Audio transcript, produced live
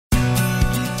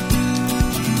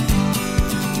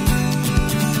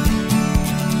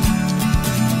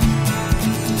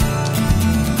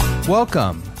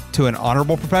Welcome to An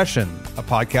Honorable Profession, a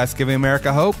podcast giving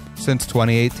America hope since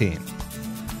 2018.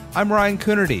 I'm Ryan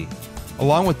Coonerty.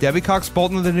 Along with Debbie Cox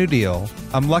Bolton of the New Deal,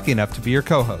 I'm lucky enough to be your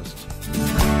co-host.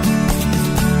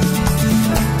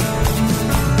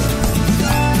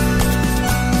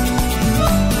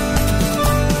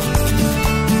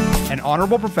 An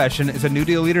Honorable Profession is a New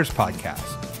Deal Leaders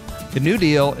podcast. The New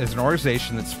Deal is an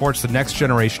organization that supports the next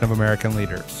generation of American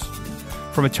leaders.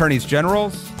 From attorneys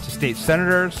generals to state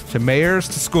senators to mayors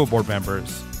to school board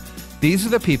members, these are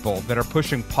the people that are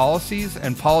pushing policies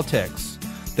and politics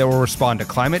that will respond to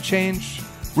climate change,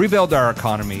 rebuild our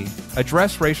economy,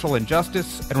 address racial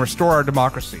injustice, and restore our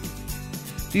democracy.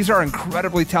 These are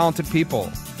incredibly talented people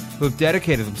who have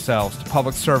dedicated themselves to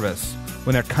public service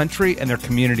when their country and their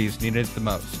communities needed it the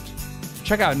most.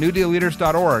 Check out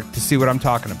newdealleaders.org to see what I'm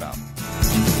talking about.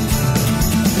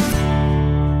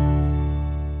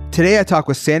 Today, I talk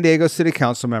with San Diego City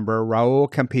Councilmember Raul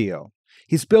Campillo.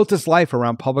 He's built his life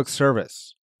around public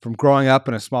service, from growing up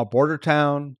in a small border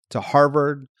town, to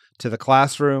Harvard, to the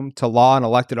classroom, to law and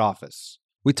elected office.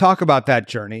 We talk about that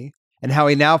journey and how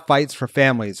he now fights for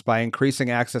families by increasing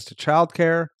access to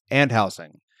childcare and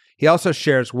housing. He also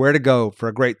shares where to go for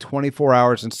a great 24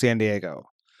 hours in San Diego,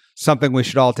 something we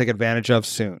should all take advantage of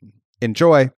soon.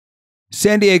 Enjoy.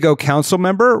 San Diego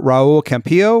Councilmember Raul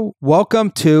Campillo,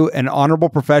 welcome to An Honorable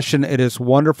Profession. It is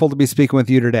wonderful to be speaking with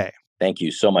you today. Thank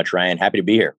you so much, Ryan. Happy to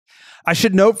be here. I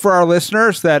should note for our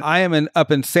listeners that I am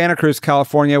up in Santa Cruz,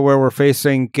 California, where we're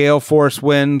facing gale force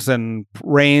winds and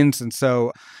rains. And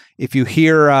so if you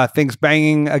hear things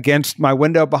banging against my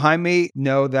window behind me,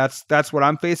 no, that's what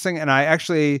I'm facing. And I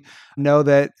actually know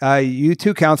that you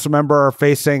too, Councilmember, are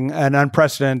facing an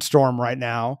unprecedented storm right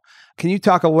now. Can you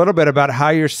talk a little bit about how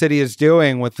your city is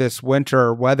doing with this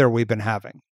winter weather we've been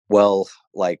having? Well,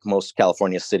 like most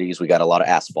California cities, we got a lot of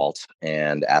asphalt,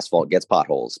 and asphalt gets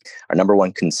potholes. Our number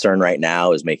one concern right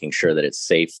now is making sure that it's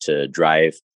safe to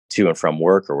drive to and from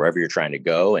work or wherever you're trying to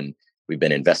go. And we've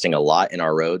been investing a lot in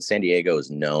our roads. San Diego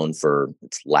is known for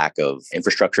its lack of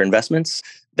infrastructure investments.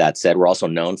 That said, we're also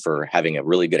known for having a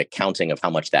really good accounting of how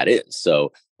much that is.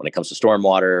 So when it comes to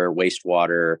stormwater,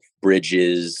 wastewater,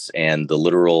 bridges, and the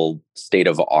literal state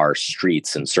of our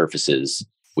streets and surfaces,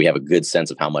 we have a good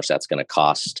sense of how much that's going to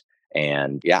cost.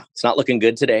 And yeah, it's not looking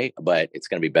good today, but it's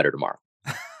going to be better tomorrow.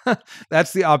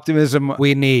 That's the optimism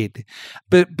we need.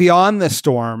 But beyond the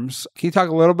storms, can you talk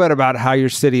a little bit about how your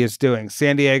city is doing?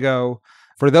 San Diego,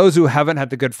 for those who haven't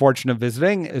had the good fortune of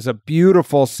visiting, is a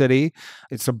beautiful city.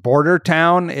 It's a border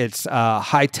town. It's a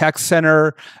high-tech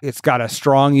center. It's got a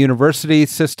strong university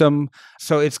system.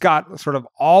 So it's got sort of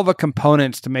all the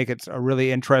components to make it a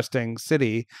really interesting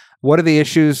city. What are the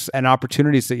issues and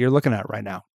opportunities that you're looking at right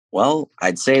now? Well,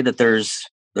 I'd say that there's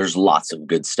lots of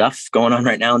good stuff going on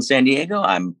right now in San Diego.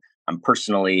 I'm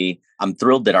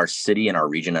thrilled that our city and our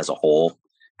region as a whole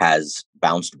has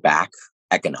bounced back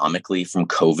economically from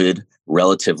COVID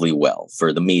relatively well.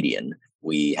 For the median,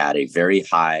 we had a very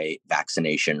high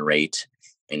vaccination rate.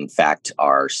 In fact,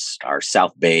 our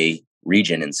South Bay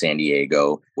region in San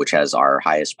Diego, which has our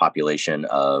highest population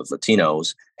of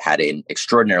Latinos, had an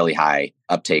extraordinarily high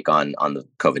uptake on the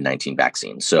COVID-19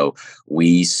 vaccine. So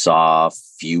we saw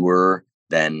fewer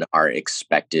than our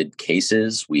expected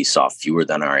cases. We saw fewer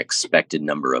than our expected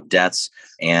number of deaths.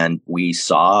 And we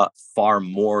saw far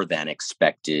more than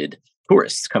expected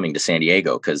tourists coming to San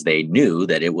Diego because they knew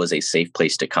that it was a safe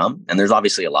place to come. And there's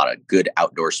obviously a lot of good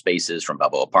outdoor spaces from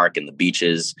Balboa Park and the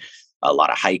beaches, a lot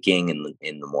of hiking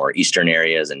in the more eastern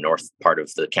areas and north part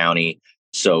of the county.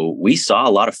 So we saw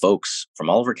a lot of folks from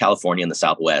all over California and the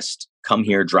Southwest come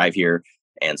here, drive here,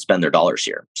 and spend their dollars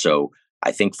here. So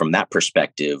I think from that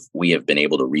perspective, we have been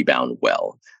able to rebound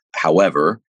well.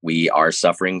 However, we are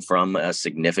suffering from a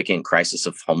significant crisis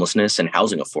of homelessness and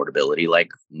housing affordability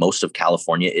like most of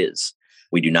California is.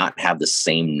 We do not have the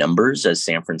same numbers as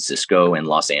San Francisco and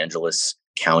Los Angeles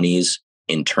counties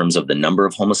in terms of the number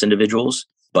of homeless individuals.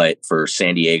 But for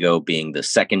San Diego being the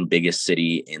second biggest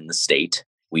city in the state,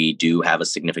 we do have a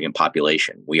significant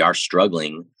population. We are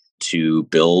struggling to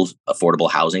build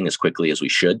affordable housing as quickly as we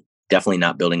should. Definitely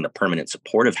not building the permanent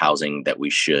supportive housing that we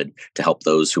should to help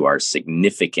those who are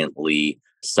significantly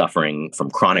suffering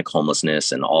from chronic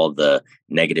homelessness and all of the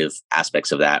negative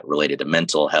aspects of that related to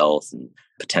mental health and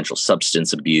potential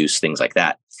substance abuse, things like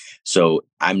that. So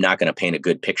I'm not going to paint a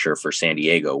good picture for San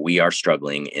Diego. We are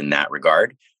struggling in that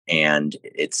regard. And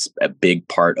it's a big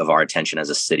part of our attention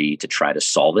as a city to try to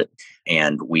solve it.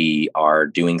 And we are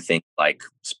doing things like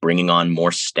bringing on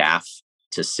more staff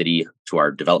to our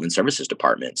development services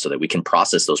department so that we can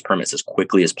process those permits as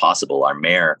quickly as possible. Our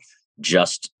mayor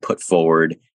just put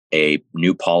forward a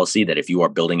new policy that if you are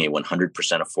building a 100%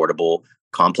 affordable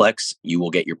complex, you will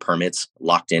get your permits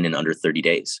locked in under 30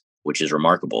 days, which is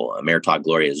remarkable. Mayor Todd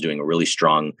Gloria is doing a really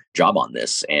strong job on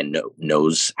this and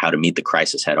knows how to meet the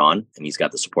crisis head on. And he's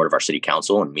got the support of our city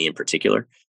council and me in particular.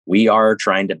 We are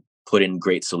trying to put in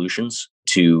great solutions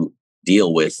to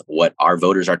deal with what our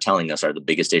voters are telling us are the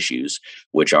biggest issues,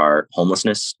 which are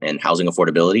homelessness and housing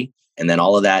affordability. And then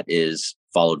all of that is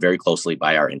followed very closely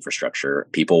by our infrastructure.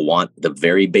 People want the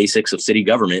very basics of city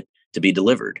government to be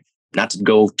delivered. Not to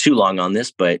go too long on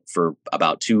this, but for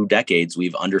about 2 decades,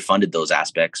 we've underfunded those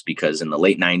aspects because in the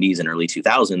late 90s and early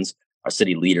 2000s, our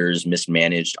city leaders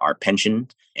mismanaged our pension,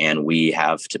 and we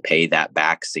have to pay that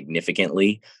back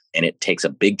significantly. And it takes a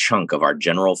big chunk of our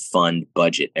general fund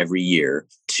budget every year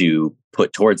to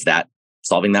put towards that,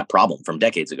 solving that problem from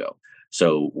decades ago.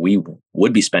 So we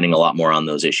would be spending a lot more on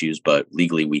those issues, but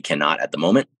legally we cannot at the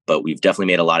moment. But we've definitely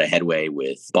made a lot of headway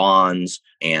with bonds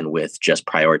and with just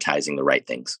prioritizing the right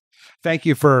things. Thank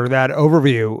you for that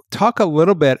overview. Talk a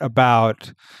little bit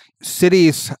about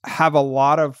cities have a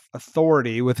lot of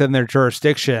authority within their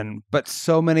jurisdiction, but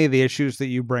so many of the issues that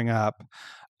you bring up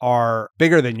are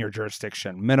bigger than your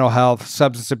jurisdiction: mental health,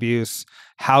 substance abuse,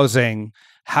 housing.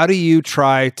 How do you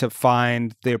try to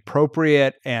find the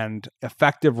appropriate and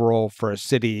effective role for a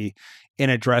city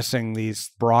in addressing these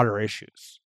broader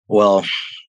issues? Well,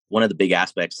 one of the big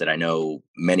aspects that I know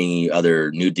many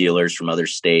other new dealers from other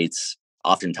states,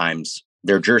 oftentimes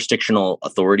their jurisdictional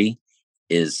authority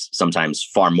is sometimes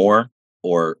far more,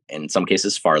 or in some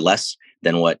cases far less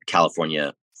than what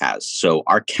California has. So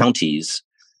our counties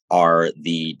are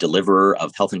the deliverer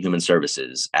of health and human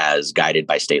services as guided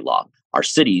by state law. Our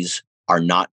cities are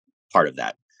not part of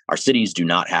that. Our cities do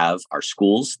not have our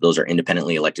schools. Those are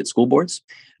independently elected school boards.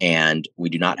 And we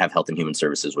do not have health and human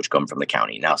services, which come from the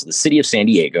county. Now, so the city of San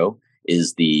Diego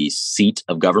is the seat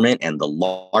of government and the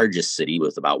largest city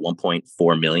with about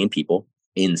 1.4 million people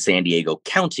in San Diego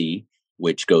County,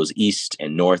 which goes east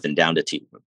and north and down to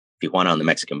Tijuana on the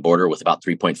Mexican border with about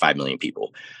 3.5 million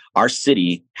people. Our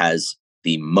city has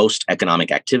the most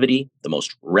economic activity, the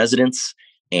most residents,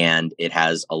 and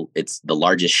it's the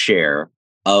largest share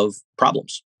of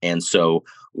problems. And so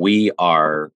we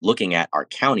are looking at our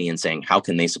county and saying, how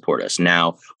can they support us?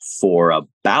 Now, for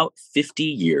about 50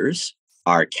 years,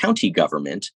 our county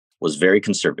government was very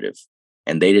conservative,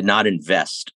 and they did not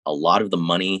invest a lot of the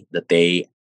money that they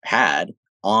had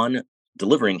on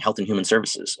delivering health and human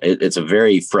services. It's a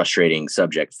very frustrating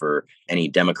subject for any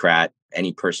Democrat,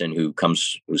 any person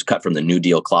who's cut from the New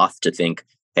Deal cloth to think,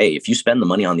 hey, if you spend the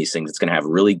money on these things, it's going to have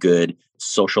really good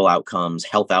social outcomes,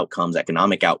 health outcomes,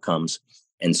 economic outcomes.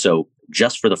 And so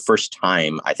just for the first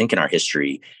time, I think in our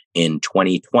history, in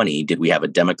 2020, did we have a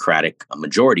Democratic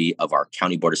majority of our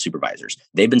county board of supervisors.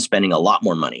 They've been spending a lot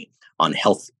more money on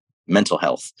health, mental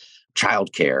health,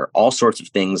 childcare, all sorts of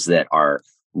things that are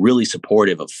really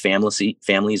supportive of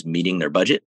families meeting their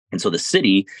budget. And so the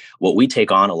city, what we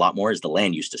take on a lot more is the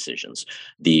land use decisions,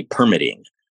 the permitting,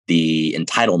 the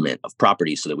entitlement of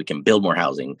property so that we can build more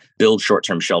housing, build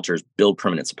short-term shelters, build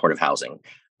permanent supportive housing.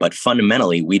 But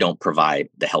fundamentally, we don't provide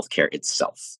the healthcare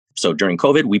itself. So during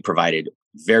COVID, we provided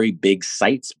very big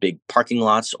sites, big parking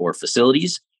lots or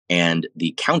facilities, and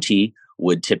the county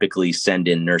would typically send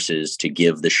in nurses to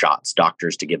give the shots,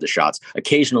 doctors to give the shots.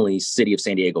 Occasionally, City of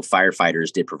San Diego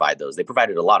firefighters did provide those. They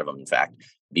provided a lot of them, in fact,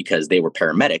 because they were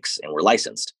paramedics and were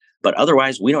licensed. But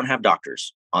otherwise, we don't have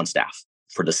doctors on staff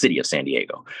for the city of San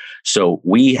Diego. So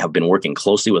we have been working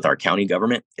closely with our county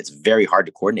government. It's very hard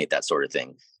to coordinate that sort of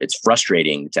thing. It's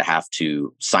frustrating to have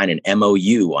to sign an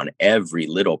MOU on every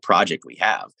little project we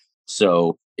have.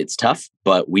 So it's tough,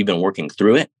 but we've been working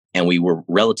through it, and we were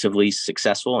relatively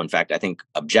successful. In fact, I think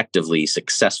objectively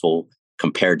successful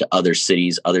compared to other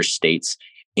cities, other states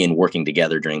in working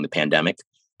together during the pandemic.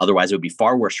 Otherwise, it would be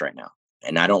far worse right now.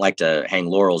 And I don't like to hang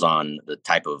laurels on the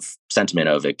type of sentiment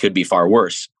of it could be far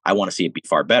worse. I want to see it be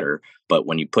far better. But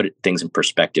when you put things in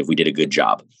perspective, we did a good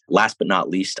job. Last but not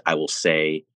least, I will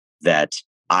say that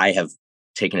I have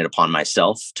taken it upon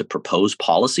myself to propose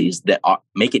policies that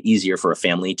make it easier for a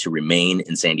family to remain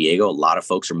in San Diego. A lot of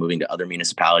folks are moving to other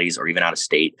municipalities or even out of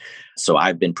state. So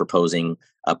I've been proposing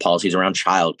policies around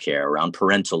childcare, around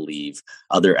parental leave,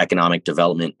 other economic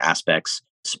development aspects,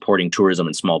 supporting tourism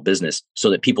and small business so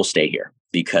that people stay here,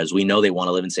 because we know they want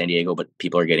to live in San Diego, but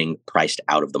people are getting priced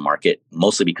out of the market,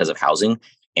 mostly because of housing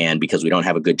and because we don't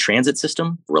have a good transit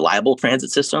system, reliable transit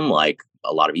system like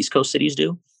a lot of East Coast cities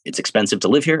do. It's expensive to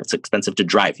live here. It's expensive to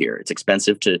drive here. It's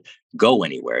expensive to go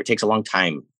anywhere. It takes a long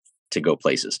time to go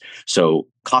places. So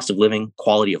cost of living,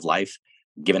 quality of life,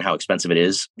 given how expensive it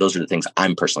is, those are the things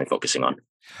I'm personally focusing on.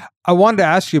 I wanted to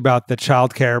ask you about the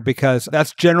childcare because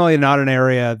that's generally not an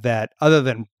area that, other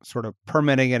than sort of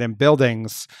permitting it in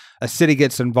buildings, a city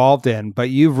gets involved in. But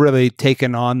you've really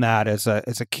taken on that as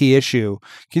a key issue.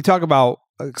 Can you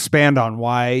expand on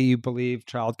why you believe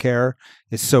childcare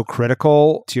is so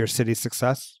critical to your city's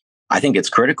success? I think it's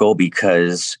critical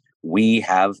because we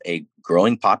have a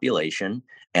growing population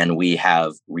and we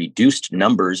have reduced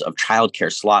numbers of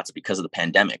childcare slots because of the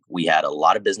pandemic. We had a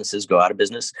lot of businesses go out of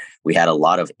business. We had a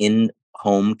lot of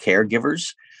in-home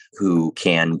caregivers who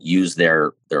can use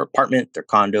their apartment, their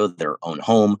condo, their own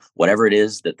home, whatever it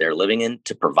is that they're living in,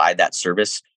 to provide that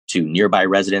service to nearby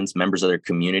residents, members of their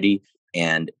community,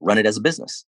 and run it as a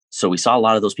business. So we saw a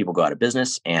lot of those people go out of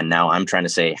business. And now I'm trying to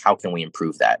say, how can we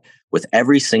improve that? With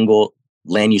every single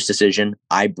land use decision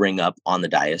I bring up on the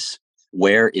dais,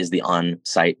 where is the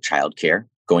on-site childcare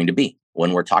going to be?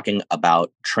 When we're talking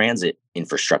about transit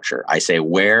infrastructure, I say,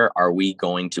 where are we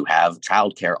going to have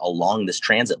childcare along this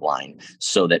transit line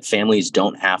so that families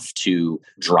don't have to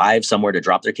drive somewhere to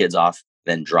drop their kids off,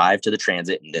 then drive to the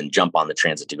transit, and then jump on the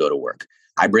transit to go to work?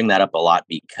 I bring that up a lot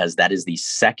because that is the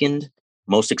second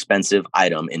most expensive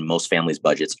item in most families'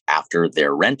 budgets after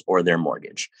their rent or their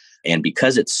mortgage. And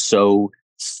because it's so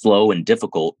slow and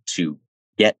difficult to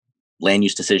get land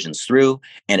use decisions through,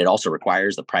 and it also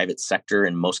requires the private sector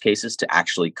in most cases to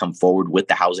actually come forward with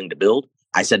the housing to build,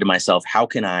 I said to myself, how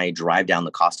can I drive down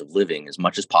the cost of living as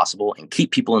much as possible and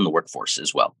keep people in the workforce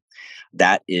as well?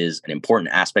 That is an important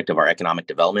aspect of our economic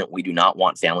development. We do not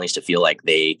want families to feel like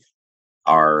they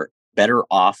are better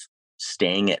off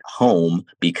staying at home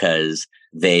because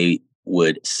they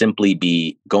would simply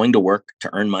be going to work to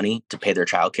earn money to pay their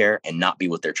childcare and not be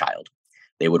with their child.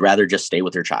 They would rather just stay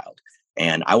with their child.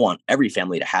 And I want every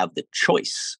family to have the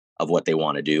choice of what they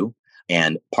want to do.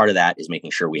 And part of that is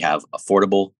making sure we have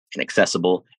affordable and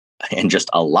accessible and just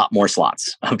a lot more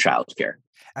slots of childcare.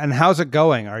 And how's it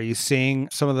going? Are you seeing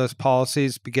some of those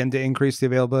policies begin to increase the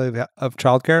availability of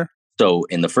childcare? So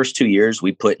in the first 2 years,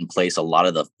 we put in place a lot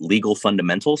of the legal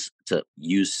fundamentals to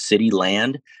use city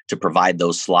land to provide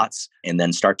those slots, and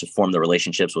then start to form the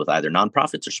relationships with either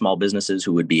nonprofits or small businesses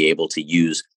who would be able to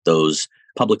use those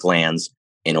public lands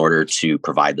in order to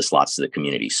provide the slots to the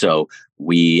community. So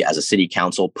we, as a city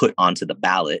council, put onto the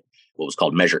ballot what was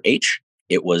called Measure H.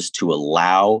 It was to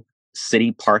allow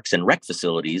city parks and rec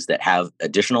facilities that have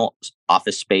additional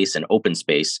office space and open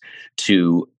space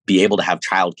to be able to have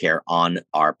childcare on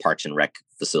our parks and rec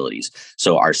facilities.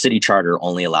 So our city charter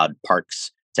only allowed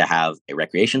parks to have a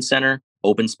recreation center,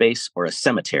 open space, or a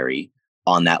cemetery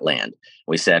on that land.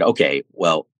 We said, okay,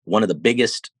 well, one of the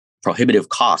biggest prohibitive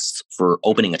costs for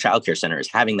opening a childcare center is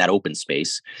having that open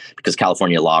space, because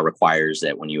California law requires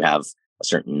that when you have a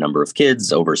certain number of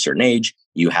kids over a certain age,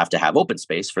 you have to have open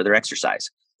space for their exercise.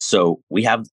 So we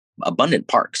have abundant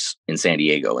parks in San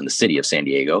Diego, in the city of San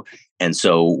Diego. And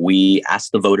so we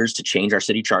asked the voters to change our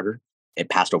city charter. It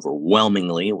passed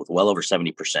overwhelmingly with well over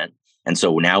 70%. And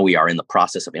so now we are in the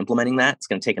process of implementing that. It's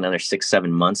going to take another 6-7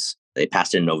 months. They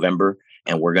passed in November,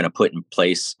 and we're going to put in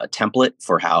place a template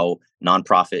for how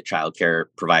nonprofit childcare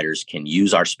providers can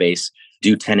use our space,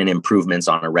 do tenant improvements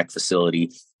on a rec facility,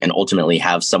 and ultimately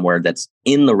have somewhere that's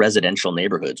in the residential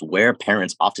neighborhoods where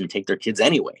parents often take their kids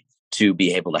anyway, to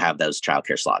be able to have those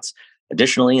childcare slots.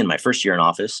 Additionally, in my first year in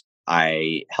office,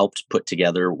 I helped put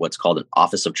together what's called an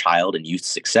Office of Child and Youth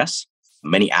Success.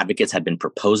 Many advocates had been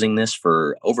proposing this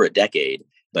for over a decade,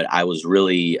 but I was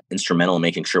really instrumental in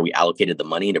making sure we allocated the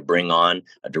money to bring on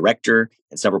a director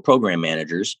and several program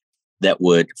managers that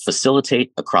would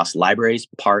facilitate across libraries,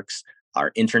 parks,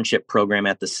 our internship program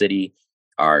at the city,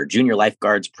 our junior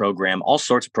lifeguards program, all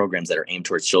sorts of programs that are aimed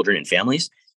towards children and families,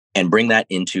 and bring that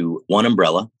into one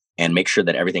umbrella and make sure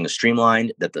that everything is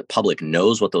streamlined, that the public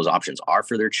knows what those options are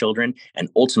for their children, and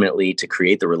ultimately to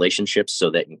create the relationships so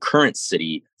that in current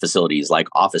city facilities like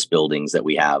office buildings that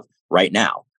we have right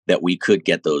now, that we could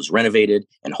get those renovated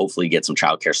and hopefully get some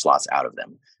childcare slots out of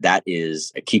them. That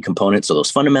is a key component. So those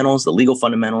fundamentals, the legal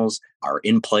fundamentals, are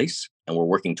in place, and we're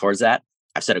working towards that.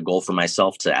 I've set a goal for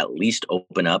myself to at least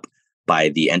open up by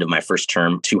the end of my first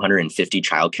term 250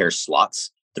 childcare slots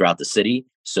throughout the city,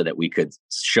 so that we could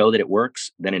show that it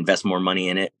works, then invest more money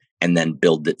in it, and then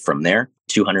build it from there.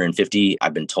 250,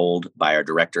 I've been told by our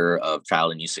director of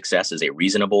child and youth success, is a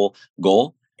reasonable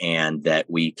goal, and that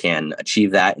we can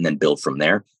achieve that and then build from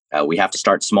there. We have to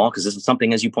start small, because this is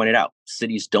something, as you pointed out,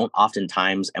 cities don't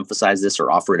oftentimes emphasize this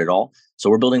or offer it at all. So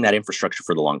we're building that infrastructure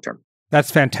for the long term. That's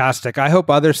fantastic. I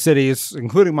hope other cities,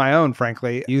 including my own,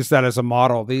 frankly, use that as a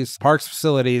model. These parks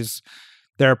facilities,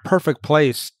 they're a perfect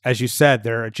place. As you said,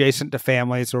 they're adjacent to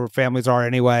families, or families are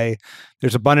anyway.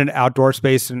 There's abundant outdoor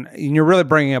space, and you're really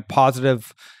bringing a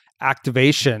positive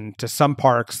activation to some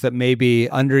parks that may be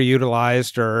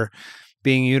underutilized or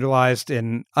being utilized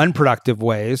in unproductive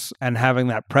ways, and having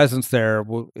that presence there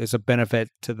is a benefit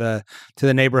to the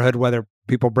neighborhood, whether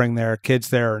people bring their kids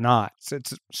there or not. So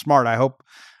it's smart. I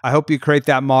hope you create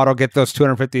that model, get those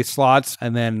 250 slots,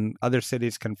 and then other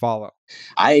cities can follow.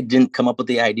 I didn't come up with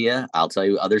the idea. I'll tell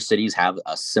you, other cities have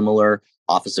a similar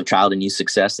Office of Child and Youth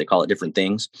Success. They call it different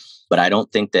things, but I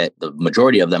don't think that the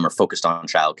majority of them are focused on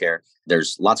childcare.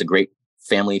 There's lots of great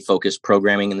family-focused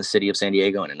programming in the city of San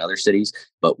Diego and in other cities,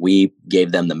 but we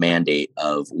gave them the mandate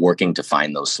of working to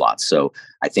find those slots. So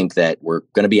I think that we're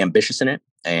going to be ambitious in it,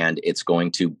 and it's going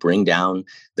to bring down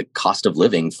the cost of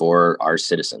living for our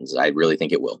citizens. I really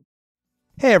think it will.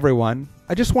 Hey, everyone.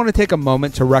 I just want to take a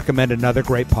moment to recommend another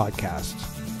great podcast.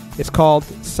 It's called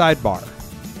Sidebar.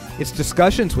 It's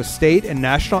discussions with state and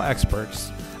national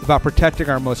experts about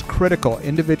protecting our most critical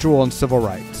individual and civil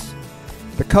rights.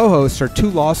 The co-hosts are two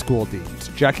law school deans,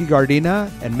 Jackie Gardina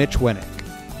and Mitch Winnick.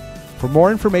 For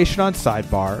more information on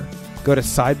Sidebar, go to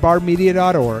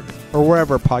sidebarmedia.org or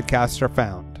wherever podcasts are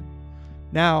found.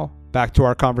 Now, back to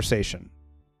our conversation.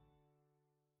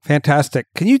 Fantastic.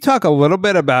 Can you talk a little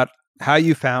bit about how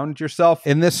you found yourself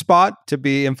in this spot to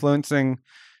be influencing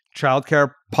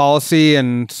childcare policy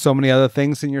and so many other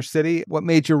things in your city? What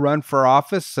made you run for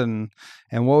office, and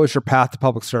what was your path to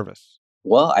public service?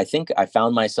 Well, I think I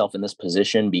found myself in this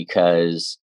position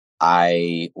because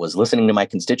I was listening to my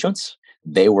constituents.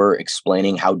 They were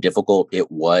explaining how difficult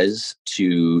it was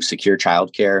to secure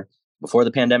childcare before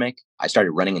the pandemic. I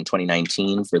started running in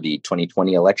 2019 for the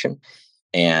 2020 election,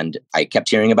 and I kept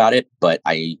hearing about it, but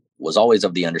I was always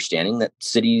of the understanding that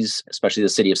cities, especially the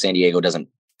city of San Diego, doesn't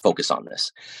focus on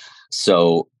this.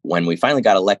 So when we finally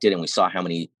got elected and we saw how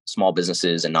many small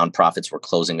businesses and nonprofits were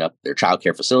closing up their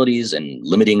childcare facilities and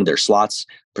limiting their slots,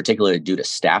 particularly due to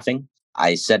staffing,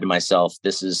 I said to myself,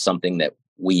 this is something that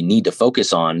we need to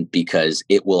focus on because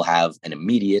it will have an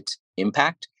immediate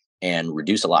impact and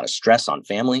reduce a lot of stress on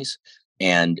families.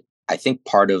 And I think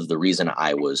part of the reason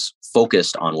I was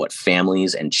focused on what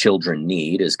families and children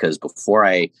need is because before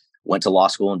I went to law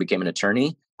school and became an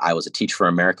attorney, I was a Teach for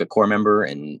America Corps member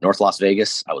in North Las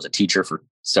Vegas. I was a teacher for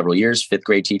several years, fifth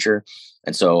grade teacher.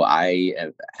 And so I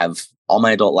have all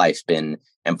my adult life been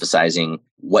emphasizing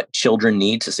what children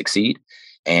need to succeed.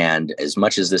 And as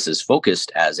much as this is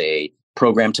focused as a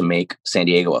program to make San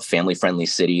Diego a family-friendly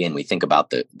city, and we think about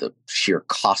the sheer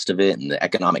cost of it and the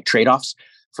economic trade-offs,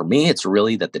 for me, it's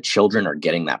really that the children are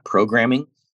getting that programming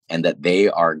and that they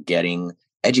are getting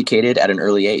educated at an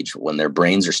early age when their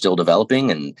brains are still developing,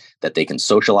 and that they can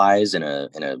socialize in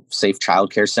a safe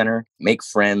childcare center, make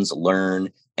friends, learn,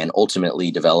 and ultimately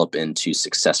develop into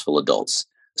successful adults.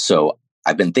 So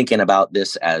I've been thinking about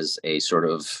this as a sort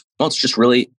of, well, it's just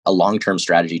really a long-term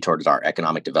strategy towards our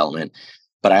economic development.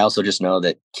 But I also just know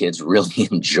that kids really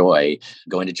enjoy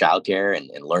going to childcare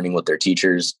and learning with their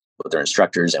teachers, with their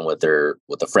instructors, and with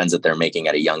the friends that they're making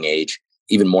at a young age.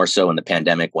 Even more so in the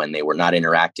pandemic when they were not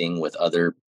interacting with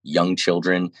other young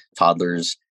children,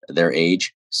 toddlers, their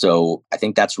age. So I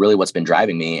think that's really what's been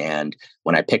driving me. And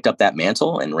when I picked up that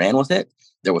mantle and ran with it,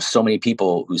 there was so many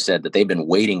people who said that they've been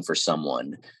waiting for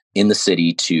someone in the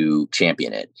city to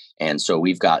champion it. And so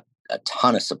we've got a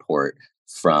ton of support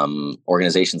from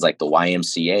organizations like the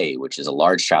YMCA, which is a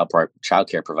large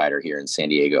childcare provider here in San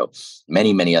Diego,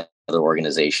 many other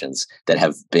organizations that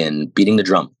have been beating the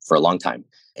drum for a long time.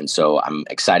 And so I'm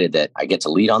excited that I get to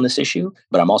lead on this issue,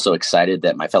 but I'm also excited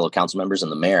that my fellow council members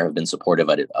and the mayor have been supportive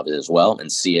of it as well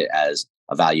and see it as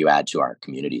a value add to our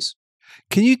communities.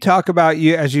 Can you talk about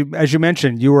you, as you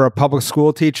mentioned, you were a public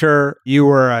school teacher, you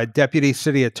were a deputy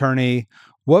city attorney.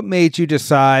 What made you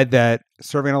decide that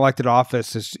serving an elected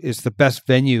office is the best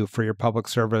venue for your public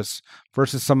service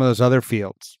versus some of those other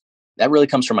fields? That really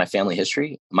comes from my family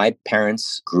history. My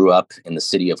parents grew up in the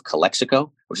city of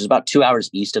Calexico, which is about 2 hours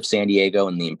east of San Diego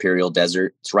in the Imperial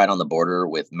Desert. It's right on the border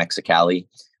with Mexicali,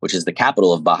 which is the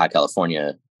capital of Baja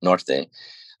California Norte.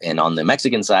 And on the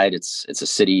Mexican side, it's a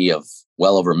city of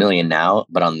well over 1 million now.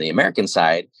 But on the American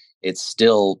side, it's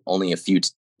still only a few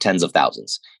tens of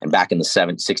thousands. And back in the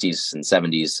 60s and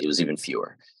 70s, it was even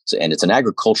fewer. So, and it's an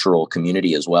agricultural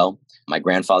community as well. My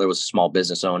grandfather was a small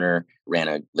business owner, ran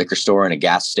a liquor store and a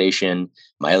gas station.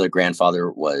 My other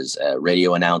grandfather was a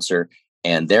radio announcer,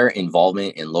 and their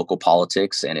involvement in local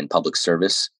politics and in public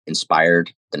service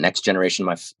inspired the next generation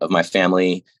of my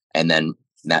family. And then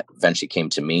that eventually came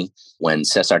to me when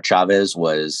Cesar Chavez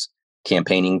was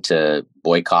campaigning to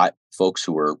boycott folks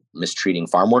who were mistreating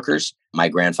farm workers. My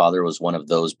grandfather was one of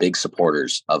those big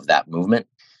supporters of that movement.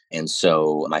 And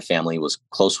so my family was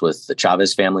close with the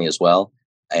Chavez family as well.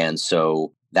 And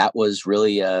so that was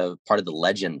really a part of the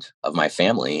legend of my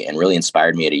family and really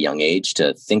inspired me at a young age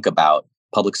to think about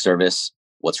public service,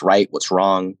 what's right, what's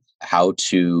wrong, how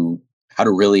to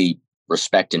really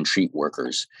respect and treat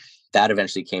workers. That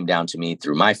eventually came down to me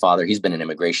through my father. He's been an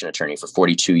immigration attorney for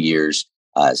 42 years,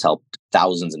 has helped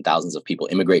thousands and thousands of people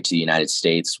immigrate to the United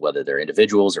States, whether they're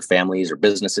individuals or families or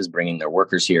businesses bringing their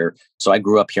workers here. So I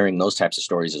grew up hearing those types of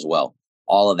stories as well.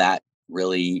 All of that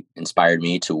really inspired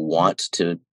me to want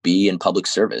to be in public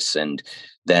service. And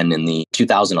then in the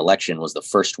 2000 election was the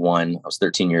first one. I was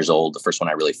 13 years old, the first one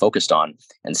I really focused on,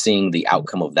 and seeing the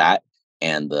outcome of that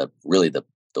and the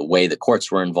way the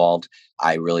courts were involved,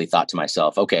 I really thought to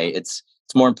myself, okay, it's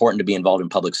more important to be involved in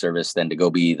public service than to go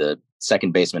be the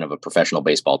second baseman of a professional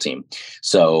baseball team.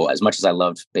 So as much as I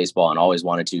loved baseball and always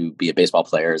wanted to be a baseball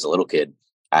player as a little kid,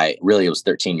 it was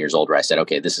 13 years old where I said,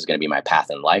 okay, this is going to be my path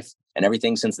in life. And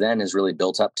everything since then has really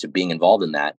built up to being involved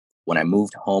in that. When I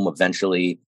moved home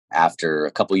eventually, after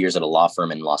a couple of years at a law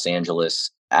firm in Los Angeles,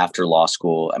 after law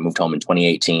school, I moved home in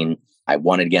 2018. I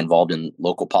wanted to get involved in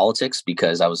local politics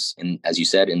because I was, as you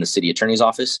said, in the city attorney's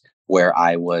office, where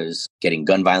I was getting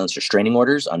gun violence restraining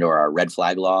orders under our red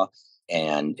flag law.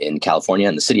 And in California,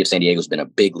 and the city of San Diego has been a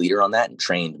big leader on that and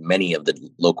trained many of the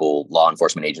local law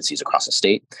enforcement agencies across the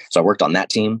state. So I worked on that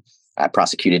team. I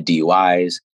prosecuted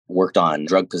DUIs, worked on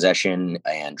drug possession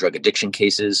and drug addiction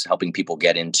cases, helping people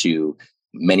get into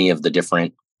many of the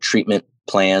different treatment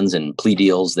plans and plea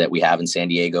deals that we have in San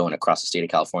Diego and across the state of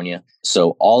California.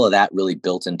 So all of that really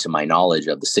built into my knowledge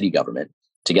of the city government,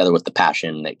 together with the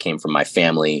passion that came from my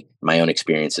family, my own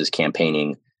experiences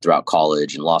campaigning throughout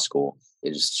college and law school. It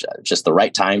was just the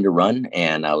right time to run.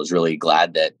 And I was really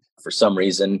glad that for some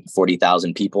reason,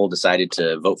 40,000 people decided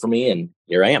to vote for me. And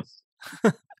here I am.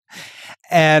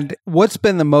 And what's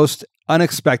been the most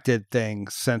unexpected thing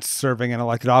since serving in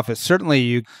elected office?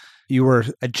 Certainly you were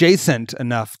adjacent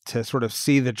enough to sort of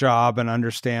see the job and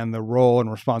understand the role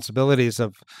and responsibilities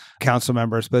of council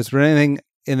members. But is there anything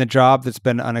in the job that's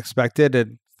been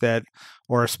unexpected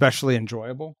or especially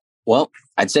enjoyable? Well,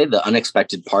 I'd say the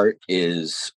unexpected part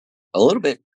is a little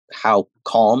bit how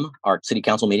calm our city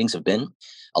council meetings have been.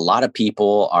 A lot of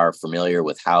people are familiar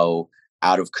with how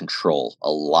out of control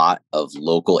a lot of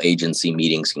local agency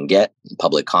meetings can get,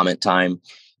 public comment time.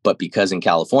 But because in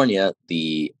California,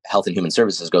 the Health and Human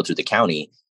Services go through the county,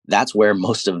 that's where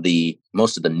most of the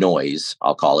noise,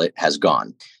 I'll call it, has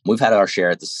gone. We've had our share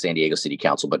at the San Diego City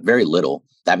Council, but very little.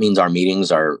 That means our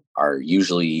meetings are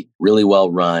usually really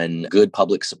well run, good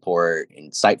public support,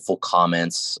 insightful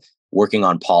comments, working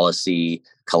on policy,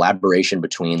 collaboration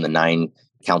between the 9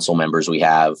 council members we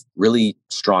have, really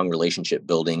strong relationship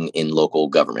building in local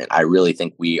government. I really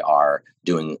think we are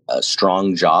doing a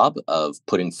strong job of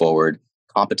putting forward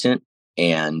competent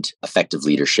and effective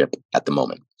leadership at the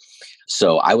moment.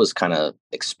 So I was kind of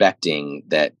expecting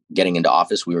that getting into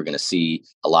office, we were going to see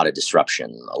a lot of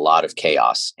disruption, a lot of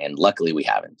chaos. And luckily we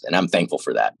haven't. And I'm thankful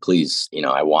for that. Please,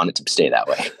 I want it to stay that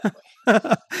way.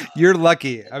 You're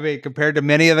lucky. I mean, compared to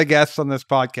many of the guests on this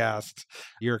podcast,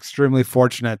 you're extremely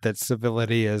fortunate that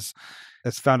civility has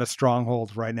found a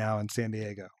stronghold right now in San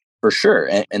Diego. For sure.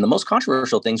 And the most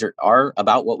controversial things are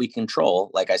about what we control,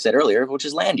 like I said earlier, which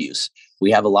is land use.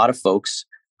 We have a lot of folks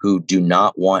who do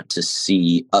not want to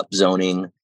see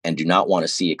upzoning and do not want to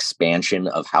see expansion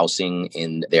of housing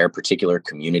in their particular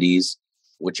communities,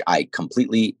 which I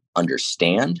completely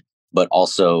understand, but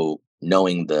also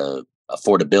knowing the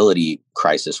affordability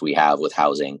crisis we have with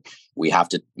housing, we have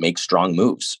to make strong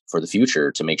moves for the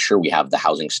future to make sure we have the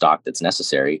housing stock that's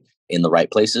necessary in the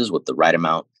right places with the right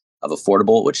amount of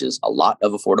affordable, which is a lot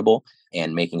of affordable,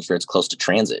 and making sure it's close to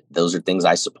transit. Those are things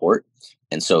I support.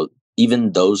 And so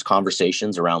even those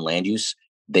conversations around land use,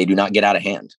 they do not get out of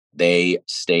hand. They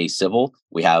stay civil.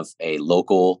 We have a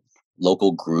local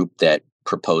group that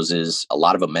proposes a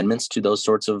lot of amendments to those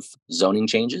sorts of zoning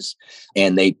changes,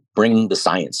 and they bring the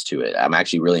science to it. I'm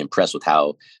actually really impressed with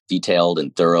how detailed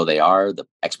and thorough they are, the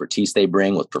expertise they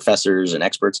bring with professors and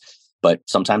experts. But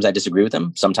sometimes I disagree with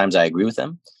them. Sometimes I agree with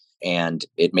them. And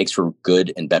it makes for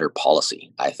good and better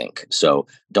policy, I think. So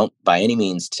don't by any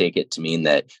means take it to mean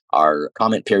that our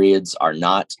comment periods are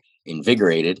not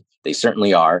invigorated. They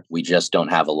certainly are. We just don't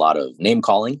have a lot of name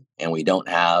calling and we don't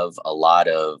have a lot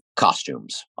of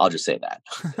costumes. I'll just say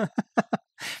that.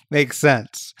 Makes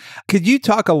sense. Could you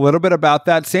talk a little bit about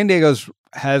that? San Diego's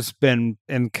has been,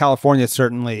 in California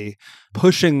certainly,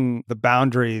 pushing the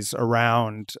boundaries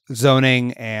around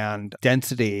zoning and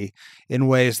density in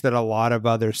ways that a lot of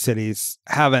other cities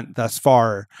haven't thus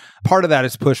far. Part of that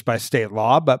is pushed by state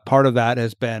law, but part of that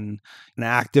has been an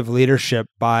active leadership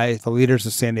by the leaders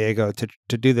of San Diego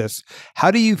to do this. How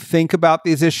do you think about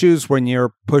these issues when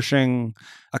you're pushing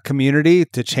a community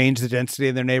to change the density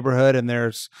in their neighborhood and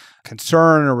there's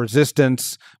concern or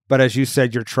resistance, but as you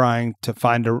said, you're trying to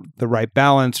find the right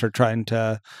balance or trying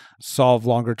to solve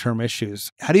longer term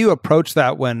issues? How do you approach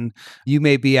that when you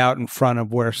may be out in front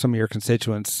of where some of your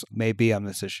constituents may be on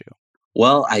this issue?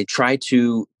 Well, I try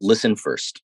to listen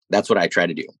first. That's what I try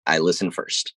to do. I listen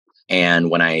first. And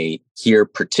when I hear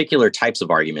particular types of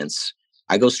arguments,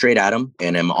 I go straight at them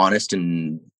and am honest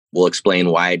and will explain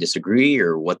why I disagree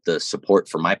or what the support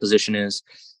for my position is.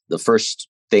 The first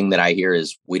thing that I hear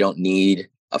is we don't need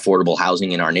affordable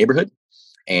housing in our neighborhood.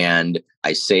 And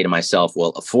I say to myself,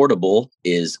 well, affordable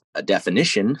is a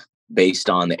definition based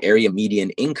on the area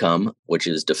median income, which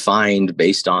is defined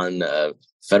based on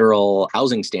federal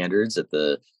housing standards at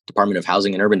the Department of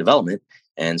Housing and Urban Development.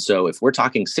 And so if we're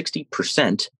talking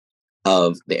 60%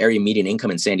 of the area median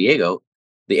income in San Diego,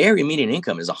 the area median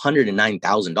income is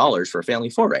 $109,000 for a family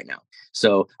of four right now.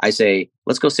 So I say,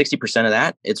 let's go 60% of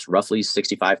that. It's roughly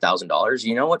 $65,000.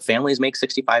 You know what families make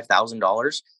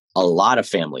 $65,000? A lot of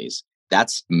families.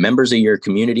 That's members of your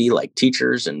community, like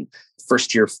teachers and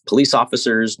first-year police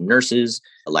officers, nurses,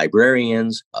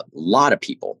 librarians, a lot of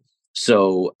people.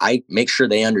 So I make sure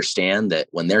they understand that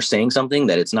when they're saying something,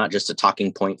 that it's not just a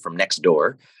talking point from next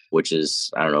door, which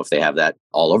is, I don't know if they have that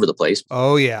all over the place.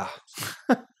 Oh, yeah.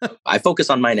 I focus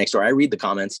on my next door. I read the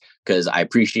comments because I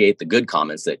appreciate the good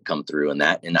comments that come through in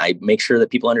that. And I make sure that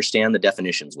people understand the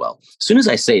definitions well. As soon as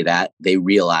I say that, they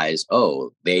realize,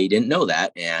 oh, they didn't know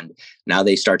that. And now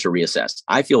they start to reassess.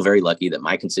 I feel very lucky that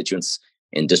my constituents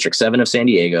in District 7 of San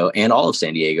Diego and all of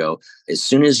San Diego, as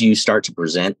soon as you start to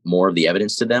present more of the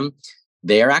evidence to them,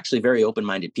 they are actually very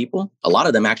open-minded people. A lot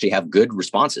of them actually have good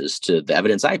responses to the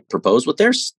evidence I propose with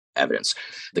their evidence.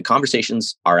 The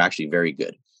conversations are actually very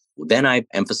good. Then I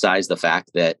emphasize the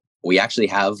fact that we actually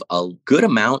have a good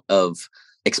amount of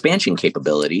expansion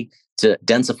capability to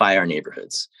densify our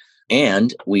neighborhoods.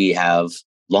 And we have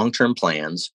long-term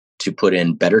plans to put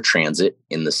in better transit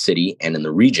in the city and in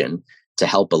the region to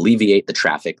help alleviate the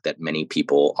traffic that many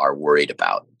people are worried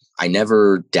about. I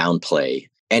never downplay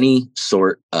any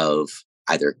sort of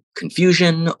either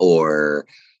confusion or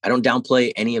I don't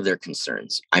downplay any of their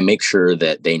concerns. I make sure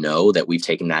that they know that we've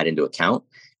taken that into account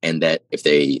and that if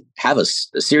they have a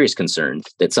serious concern,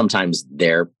 that sometimes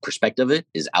their perspective of it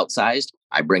is outsized.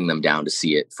 I bring them down to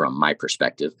see it from my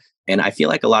perspective. And I feel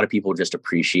like a lot of people just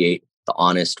appreciate the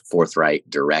honest, forthright,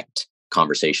 direct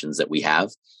conversations that we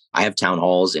have. I have town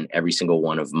halls in every single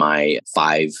one of my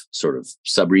 5 sort of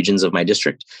subregions of my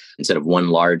district instead of one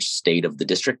large state of the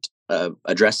district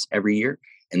address every year.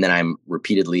 And then I'm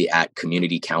repeatedly at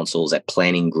community councils, at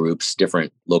planning groups,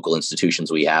 different local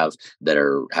institutions we have that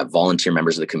have volunteer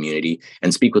members of the community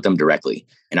and speak with them directly.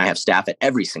 And I have staff at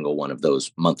every single one of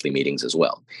those monthly meetings as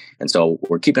well. And so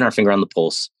we're keeping our finger on the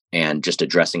pulse and just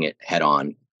addressing it head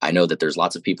on. I know that there's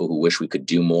lots of people who wish we could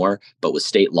do more, but with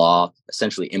state law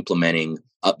essentially implementing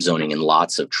upzoning in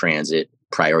lots of transit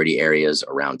priority areas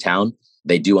around town,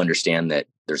 they do understand that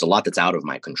there's a lot that's out of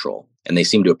my control. And they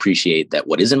seem to appreciate that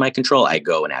what is in my control, I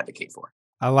go and advocate for.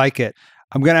 I like it.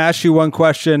 I'm going to ask you one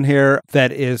question here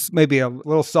that is maybe a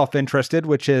little self-interested,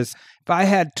 which is if I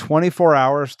had 24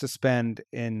 hours to spend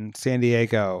in San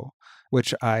Diego,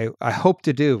 which I hope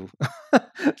to do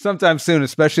sometime soon,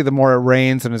 especially the more it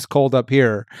rains and it's cold up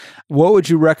here, what would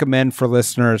you recommend for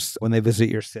listeners when they visit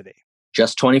your city?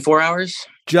 Just 24 hours?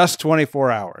 Just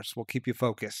 24 hours. We'll keep you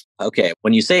focused. Okay.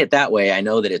 When you say it that way, I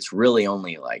know that it's really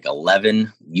only like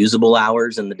 11 usable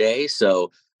hours in the day.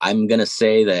 So I'm going to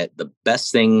say that the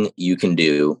best thing you can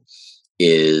do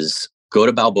is go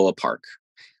to Balboa Park,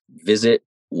 visit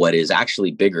what is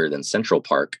actually bigger than Central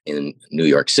Park in New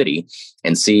York City,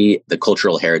 and see the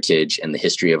cultural heritage and the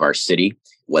history of our city,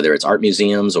 whether it's art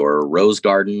museums or rose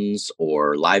gardens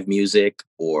or live music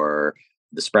or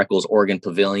the Spreckles Oregon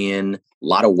Pavilion, a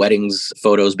lot of weddings,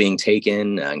 photos being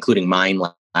taken, including mine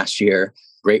last year,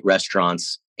 great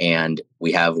restaurants. And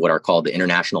we have what are called the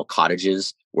international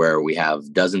cottages, where we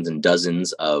have dozens and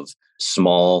dozens of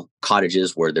small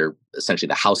cottages where they're essentially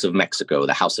the House of Mexico,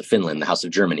 the House of Finland, the House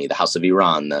of Germany, the House of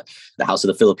Iran, the House of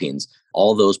the Philippines.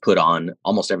 All those put on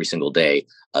almost every single day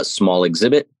a small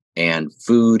exhibit and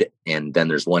food. And then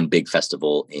there's one big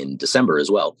festival in December as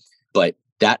well. But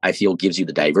that, I feel, gives you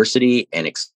the diversity and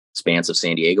expanse of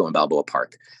San Diego and Balboa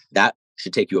Park. That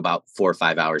should take you about 4 or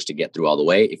 5 hours to get through all the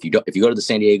way. If you go to the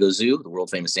San Diego Zoo, the world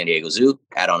famous San Diego Zoo,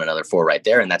 add on another 4 right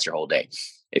there, and that's your whole day.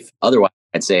 If otherwise,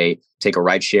 I'd say take a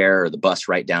ride share or the bus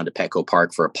right down to Petco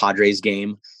Park for a Padres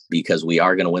game, because we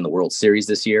are going to win the World Series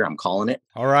this year. I'm calling it.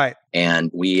 All right.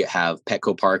 And we have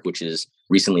Petco Park, which is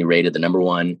recently rated the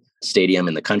 #1 stadium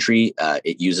in the country.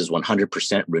 It uses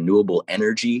 100% renewable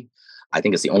energy. I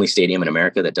think it's the only stadium in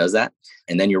America that does that.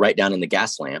 And then you're right down in the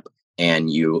gas lamp,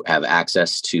 and you have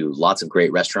access to lots of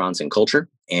great restaurants and culture.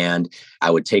 And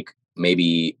I would take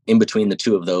maybe in between the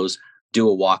two of those, do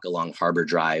a walk along Harbor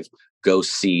Drive, go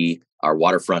see our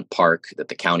waterfront park that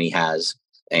the county has,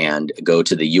 and go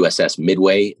to the USS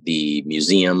Midway, the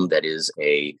museum that is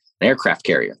an aircraft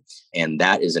carrier. And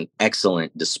that is an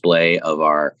excellent display of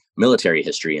our military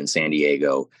history in San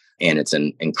Diego. And it's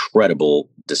an incredible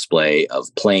display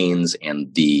of planes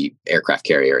and the aircraft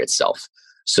carrier itself.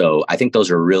 So I think those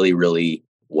are really, really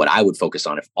what I would focus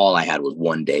on if all I had was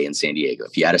one day in San Diego.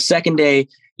 If you had a second day,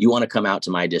 you want to come out to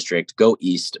my district, go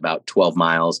east about 12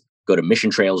 miles, go to Mission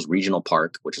Trails Regional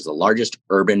Park, which is the largest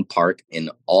urban park in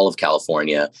all of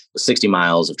California, with 60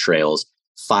 miles of trails,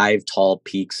 5 tall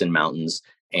peaks and mountains,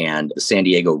 and the San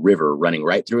Diego River running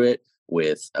right through it,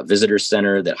 with a visitor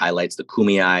center that highlights the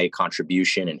Kumeyaay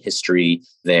contribution and history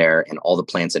there and all the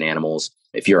plants and animals.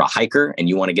 If you're a hiker and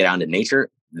you want to get out into nature,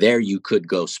 there you could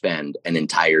go spend an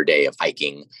entire day of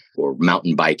hiking or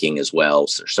mountain biking as well,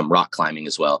 so some rock climbing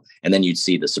as well. And then you'd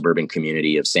see the suburban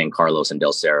community of San Carlos and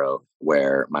Del Cerro,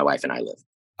 where my wife and I live.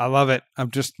 I love it.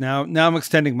 I'm just now I'm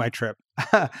extending my trip.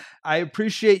 I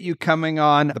appreciate you coming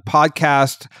on the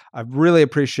podcast. I really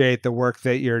appreciate the work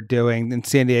that you're doing in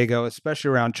San Diego, especially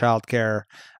around childcare.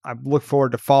 I look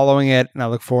forward to following it, and I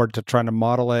look forward to trying to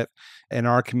model it in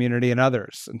our community and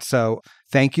others. And so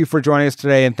thank you for joining us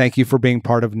today, and thank you for being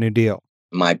part of New Deal.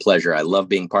 My pleasure. I love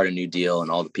being part of New Deal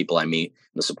and all the people I meet,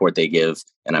 the support they give.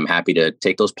 And I'm happy to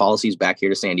take those policies back here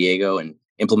to San Diego and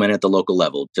implement at the local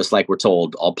level. Just like we're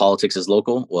told, all politics is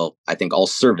local. Well, I think all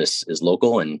service is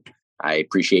local, and I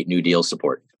appreciate New Deal's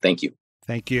support. Thank you.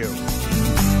 Thank you.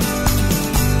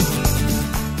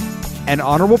 An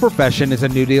Honorable Profession is a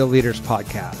New Deal Leaders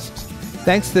podcast.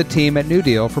 Thanks to the team at New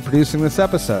Deal for producing this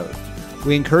episode.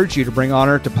 We encourage you to bring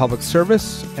honor to public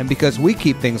service, and because we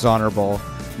keep things honorable,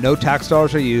 no tax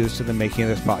dollars are used in the making of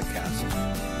this podcast.